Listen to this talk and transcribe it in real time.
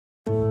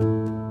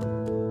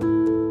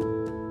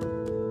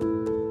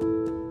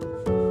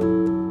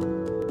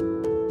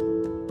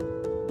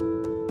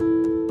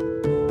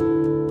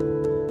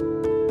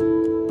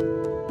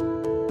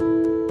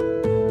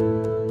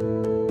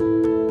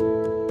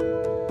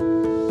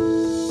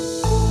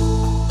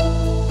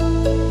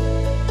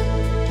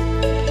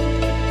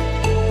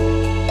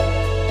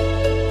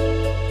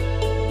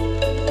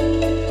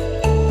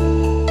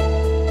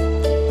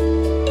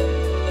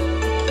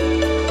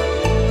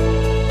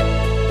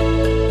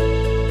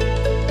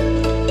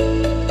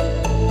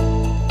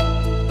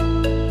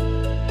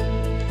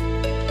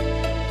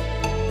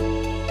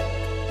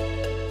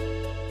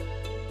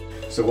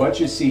So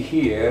what you see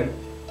here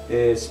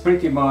is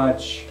pretty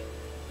much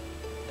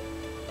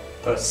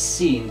a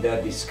scene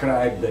that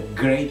describes the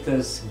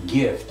greatest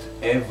gift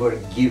ever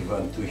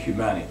given to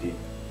humanity.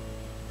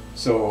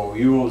 So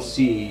you will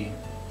see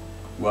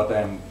what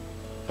I'm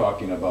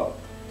talking about.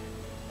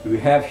 We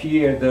have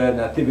here the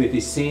nativity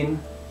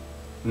scene.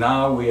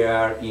 Now we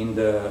are in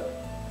the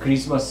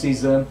Christmas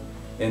season,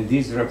 and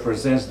this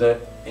represents the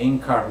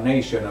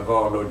incarnation of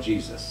our Lord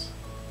Jesus.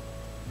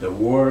 The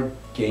Word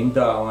came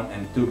down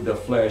and took the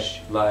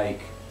flesh,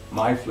 like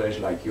my flesh,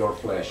 like your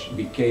flesh,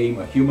 became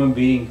a human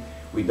being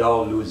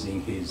without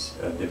losing his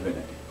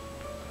divinity.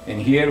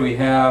 And here we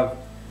have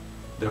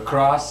the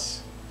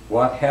cross.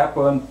 What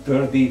happened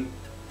 30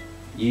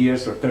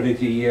 years or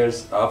 33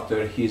 years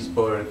after his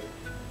birth?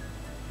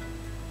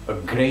 A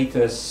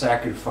greatest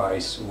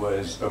sacrifice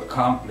was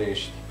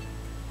accomplished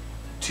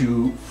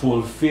to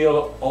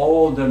fulfill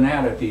all the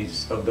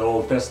narratives of the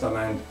Old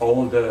Testament,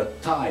 all the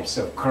types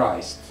of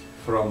Christ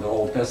from the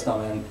Old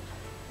Testament.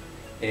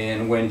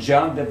 And when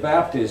John the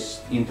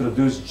Baptist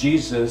introduced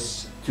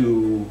Jesus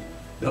to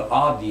the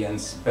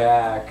audience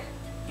back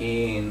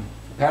in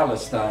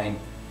Palestine,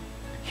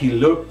 he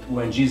looked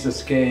when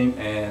Jesus came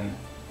and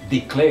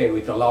declared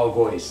with a loud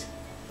voice,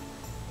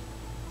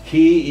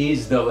 "He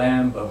is the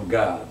Lamb of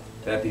God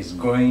that is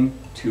going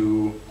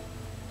to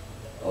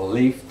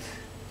lift,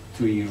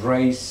 to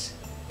erase,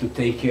 to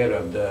take care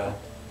of the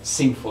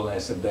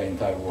sinfulness of the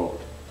entire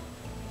world."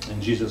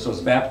 And Jesus was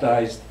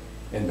baptized,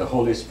 and the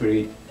Holy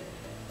Spirit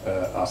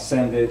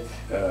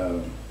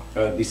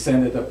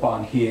descended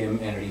upon him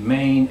and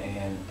remained.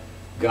 And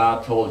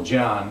God told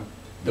John,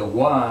 "The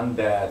one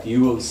that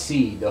you will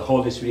see, the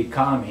Holy Spirit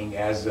coming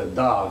as a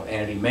dove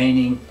and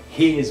remaining,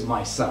 he is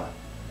my son."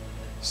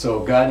 So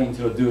God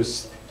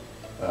introduced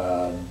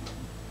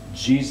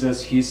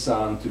Jesus, his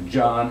son, to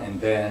John, and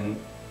then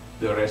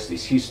the rest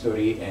is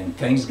history. And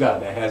thanks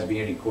God that has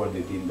been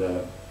recorded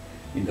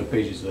in the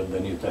pages of the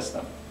New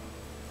Testament.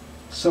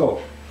 So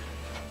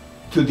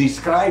to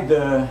describe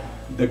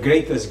the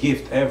greatest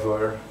gift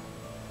ever,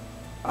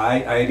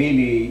 I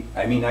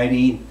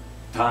need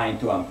time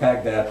to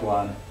unpack that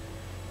one.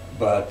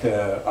 But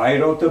I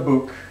wrote a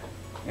book,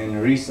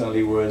 and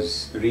recently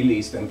was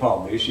released and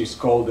published. It's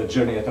called The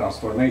Journey of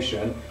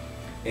Transformation.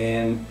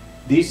 And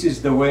this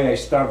is the way I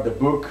start the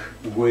book,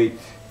 with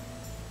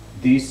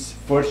this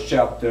first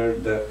chapter,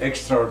 the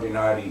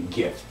extraordinary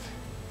gift.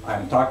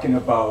 I'm talking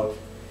about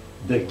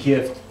the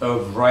gift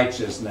of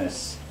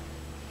righteousness,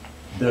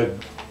 the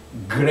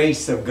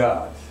grace of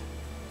God,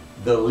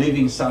 the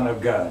living Son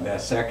of God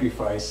that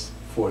sacrificed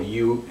for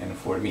you and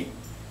for me.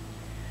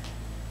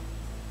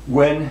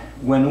 When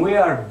we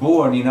are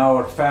born in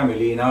our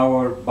family, in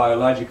our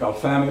biological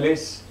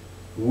families,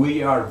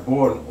 we are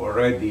born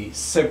already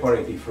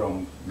separated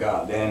from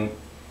God. And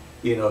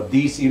you know,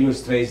 this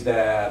illustrates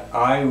that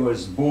I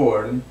was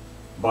born,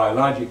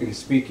 biologically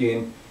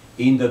speaking,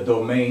 in the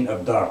domain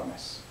of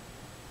darkness.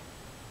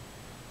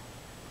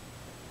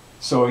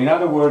 So in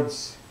other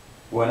words,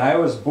 when I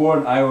was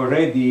born, I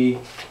already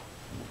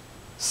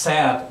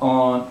sat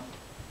on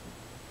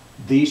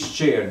this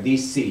chair,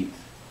 this seat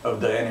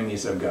of the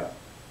enemies of God.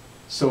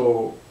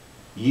 So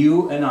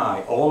you and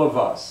I, all of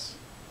us,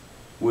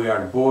 we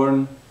are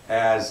born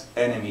as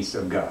enemies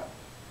of God.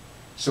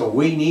 So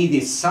we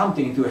needed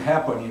something to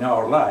happen in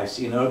our lives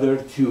in order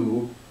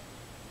to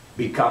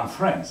become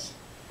friends.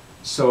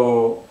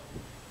 So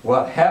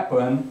what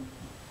happened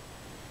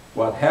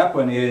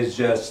is,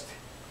 just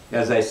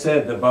as I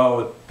said,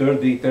 about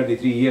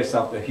 33 years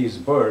after his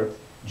birth,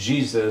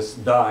 Jesus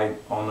died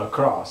on a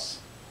cross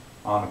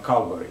on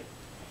Calvary.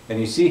 And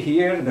you see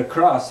here, the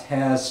cross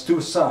has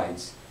two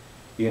sides.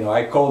 You know,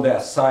 I call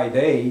that side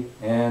A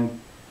and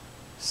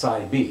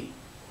side B.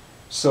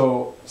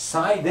 So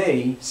side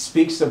A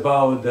speaks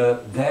about the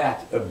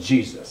death of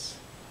Jesus.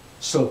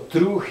 So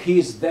through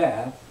his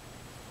death,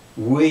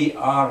 we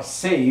are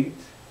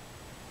saved,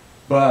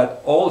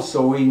 but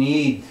also we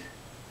need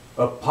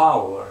a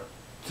power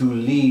to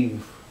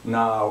live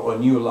now a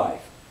new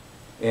life.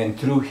 And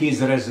through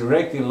his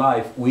resurrected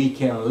life, we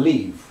can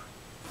live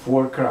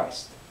for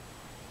Christ.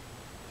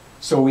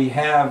 So we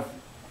have,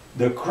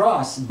 the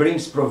cross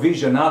brings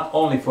provision not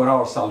only for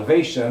our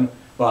salvation,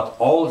 but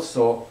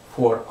also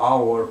for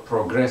our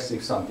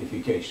progressive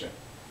sanctification.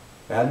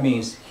 That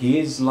means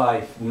his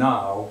life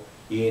now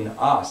in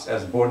us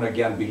as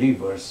born-again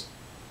believers,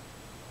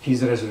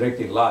 his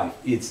resurrected life,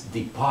 it's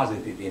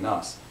deposited in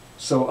us.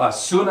 So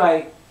as soon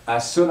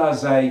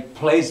as I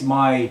place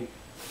my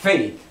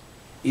faith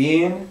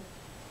in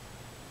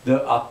the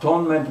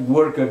atonement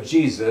work of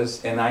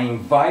Jesus, and I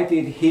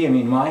invited him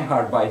in my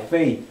heart by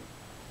faith,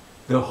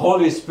 the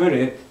Holy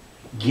Spirit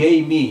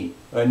gave me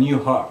a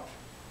new heart,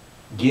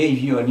 gave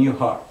you a new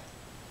heart.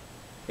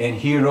 And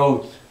he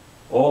wrote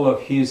all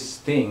of his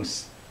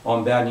things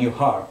on that new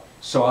heart,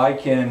 so I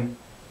can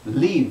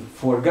live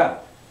for God.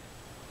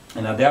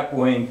 And at that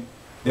point,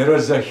 there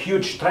was a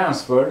huge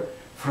transfer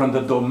from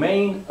the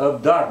domain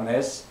of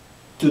darkness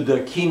to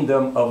the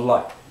kingdom of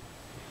light.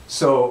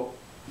 So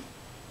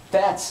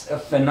that's a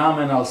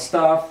phenomenal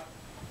stuff.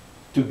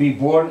 to be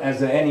born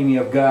as an enemy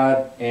of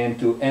God and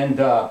to end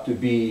up to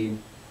be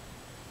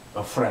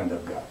a friend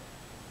of God.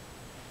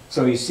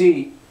 So you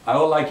see, I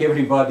would like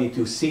everybody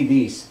to see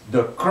this.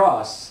 The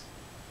cross,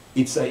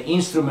 it's an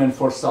instrument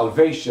for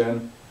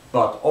salvation,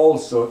 but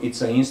also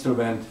it's an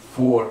instrument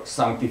for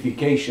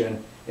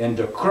sanctification. And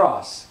the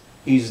cross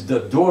is the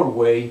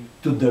doorway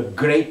to the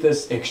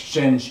greatest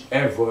exchange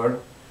ever,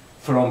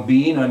 from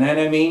being an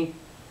enemy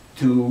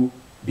to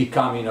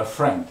becoming a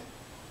friend.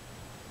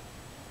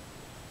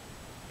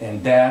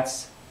 And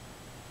that's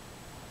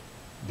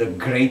the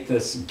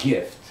greatest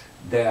gift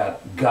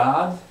that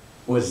God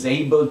was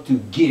able to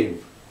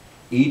give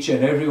each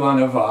and every one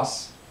of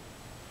us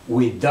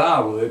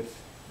without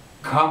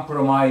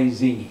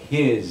compromising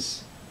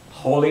His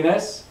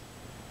holiness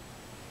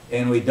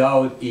and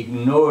without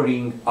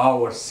ignoring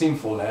our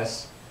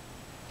sinfulness.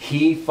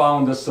 He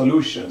found the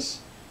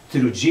solutions.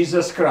 Through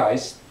Jesus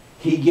Christ,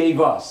 He gave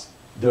us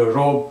the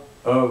robe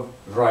of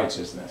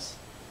righteousness.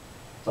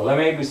 So let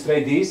me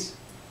illustrate this.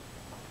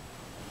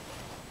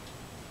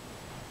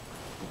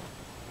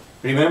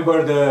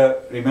 Remember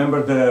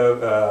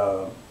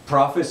the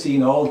prophecy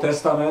in the Old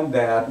Testament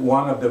that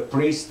one of the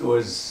priests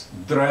was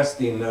dressed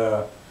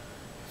in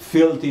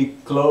filthy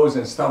clothes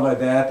and stuff like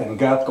that, and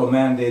God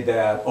commanded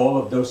that all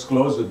of those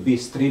clothes would be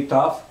stripped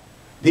off?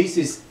 This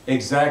is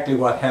exactly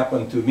what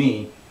happened to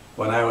me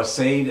when I was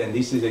saved, and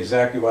this is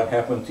exactly what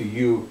happened to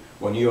you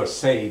when you are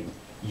saved.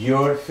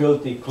 Your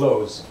filthy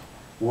clothes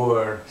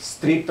were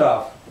stripped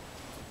off,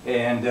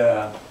 and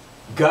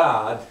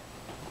God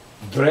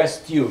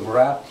dressed you,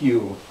 wrapped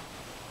you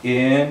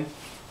in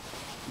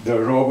the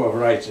robe of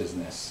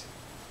righteousness.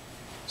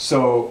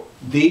 So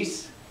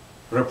this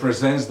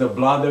represents the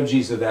blood of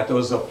Jesus that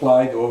was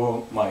applied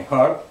over my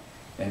heart,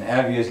 and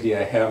obviously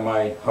I have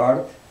my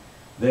heart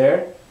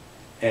there,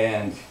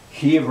 and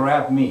He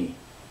wrapped me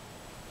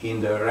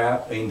in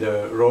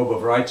the robe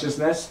of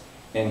righteousness.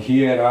 And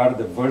here are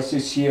the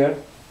verses here.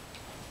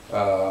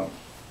 What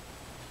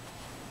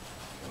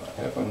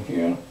happened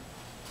here?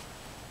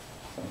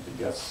 Something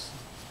gets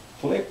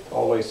flipped.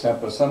 Always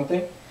happens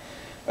something.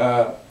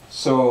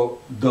 So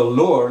the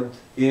Lord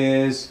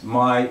is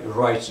my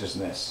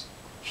righteousness.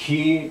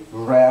 He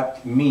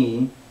wrapped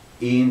me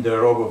in the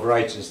robe of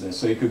righteousness.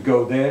 So you could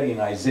go there in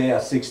Isaiah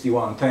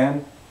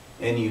 61:10,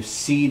 and you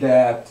see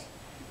that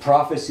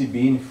prophecy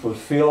being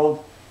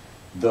fulfilled.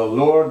 The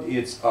Lord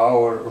is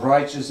our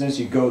righteousness.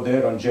 You go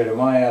there on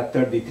Jeremiah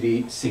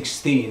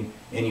 33:16,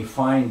 and you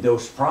find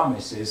those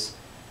promises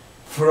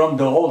from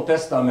the Old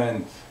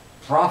Testament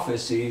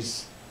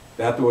prophecies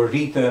that were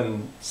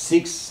written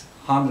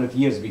 600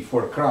 years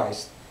before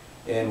Christ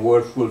and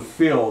were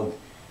fulfilled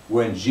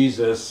when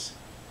Jesus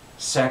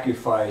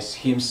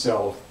sacrificed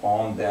Himself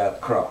on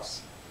that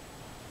cross.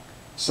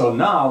 So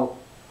now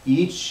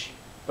each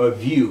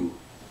of you,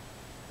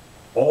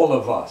 all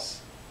of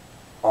us,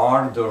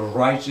 are the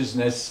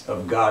righteousness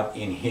of God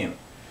in Him.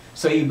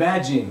 So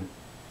imagine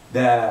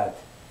that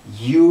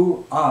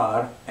you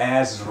are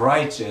as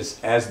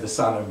righteous as the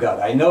Son of God.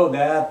 I know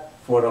that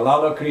for a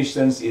lot of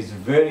Christians it's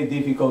very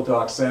difficult to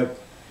accept,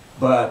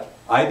 but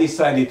I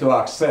decided to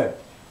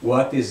accept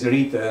what is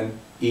written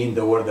in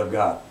the Word of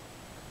God.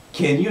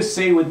 Can you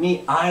say with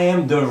me, I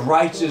am the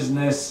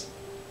righteousness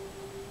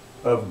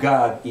of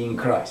God in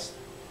Christ?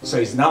 So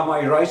it's not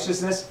my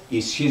righteousness,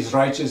 it's His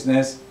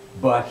righteousness,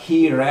 but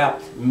He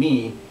wrapped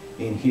me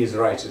in His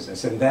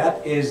righteousness. And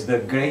that is the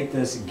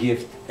greatest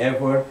gift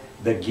ever,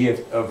 the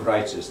gift of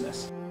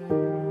righteousness.